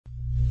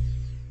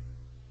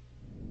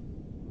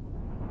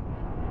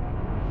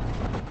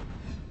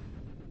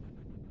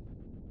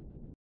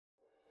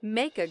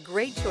Make a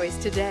great choice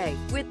today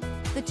with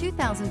the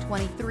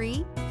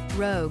 2023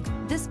 Rogue.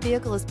 This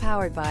vehicle is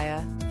powered by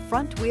a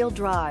front-wheel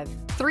drive,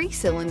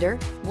 3-cylinder,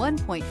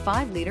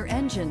 1.5-liter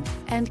engine,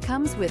 and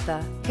comes with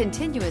a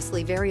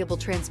continuously variable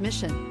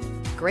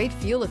transmission. Great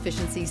fuel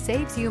efficiency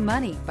saves you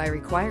money by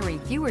requiring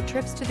fewer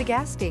trips to the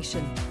gas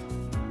station.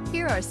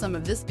 Here are some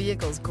of this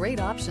vehicle's great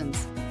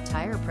options: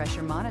 tire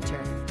pressure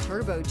monitor,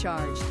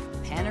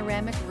 turbocharged,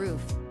 panoramic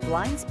roof,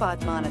 blind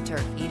spot monitor,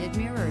 heated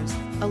mirrors,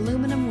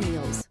 aluminum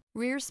wheels,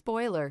 rear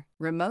spoiler,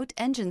 remote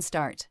engine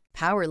start,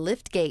 power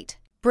lift gate,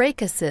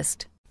 brake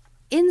assist.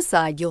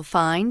 Inside you'll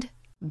find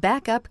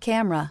backup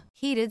camera,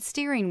 heated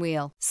steering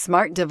wheel,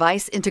 smart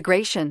device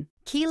integration,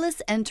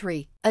 keyless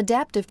entry,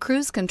 adaptive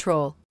cruise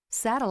control,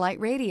 satellite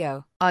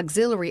radio,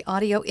 auxiliary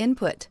audio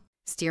input,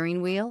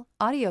 steering wheel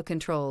audio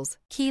controls,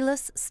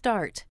 keyless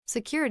start,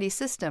 security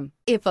system.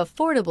 If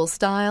affordable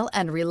style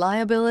and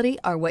reliability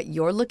are what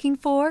you're looking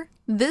for,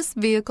 this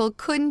vehicle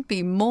couldn't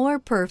be more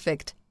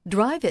perfect.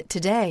 Drive it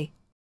today.